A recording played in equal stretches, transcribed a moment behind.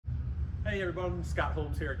Hey everyone, Scott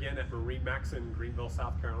Holmes here again at MarineMax in Greenville,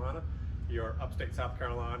 South Carolina, your upstate South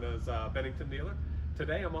Carolina's Bennington dealer.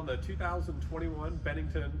 Today I'm on the 2021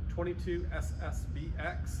 Bennington 22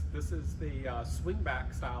 SSBX. This is the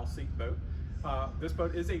swingback style seat boat. This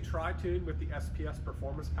boat is a tri-tune with the SPS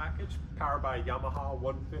performance package, powered by a Yamaha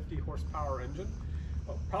 150 horsepower engine.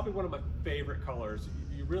 Probably one of my favorite colors.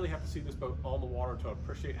 You really have to see this boat on the water to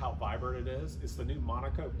appreciate how vibrant it is. It's the new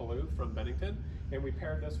Monaco Blue from Bennington, and we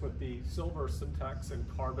paired this with the silver syntax and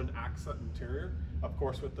carbon accent interior, of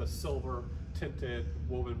course with the silver tinted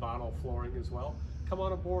woven vinyl flooring as well. Come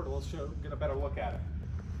on aboard and let's get a better look at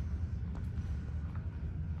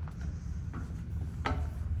it.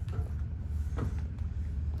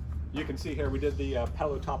 You can see here we did the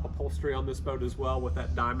pillow top upholstery on this boat as well with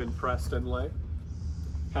that diamond pressed inlay.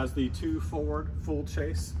 Has the two forward full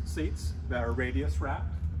chase seats that are radius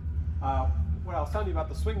wrapped. What I was telling you about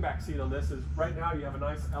the swingback seat on this is right now you have a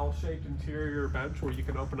nice L-shaped interior bench where you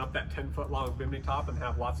can open up that 10-foot long bimini top and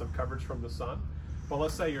have lots of coverage from the sun. But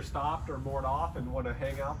let's say you're stopped or moored off and want to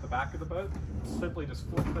hang out the back of the boat, simply just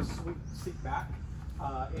flip this seat back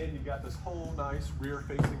and you've got this whole nice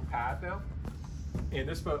rear-facing pad now. And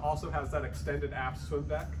this boat also has that extended aft swim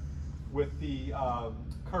deck with the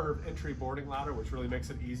curved entry boarding ladder, which really makes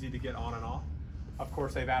it easy to get on and off. Of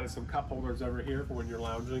course, they've added some cup holders over here for when you're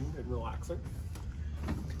lounging and relaxing.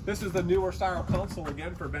 This is the newer style console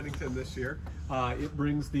again for Bennington this year. It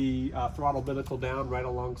brings the throttle binnacle down right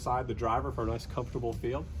alongside the driver for a nice comfortable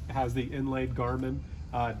feel. It has the inlaid Garmin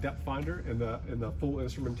depth finder and the full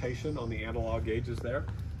instrumentation on the analog gauges there.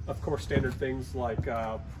 Of course, standard things like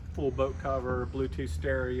full boat cover, Bluetooth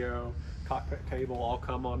stereo, cockpit table all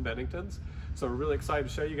come on Benningtons. So we're really excited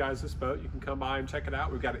to show you guys this boat. You can come by and check it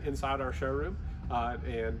out. We've got it inside our showroom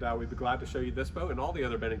and we'd be glad to show you this boat and all the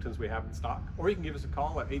other Benningtons we have in stock. Or you can give us a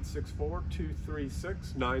call at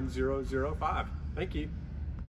 864-236-9005. Thank you.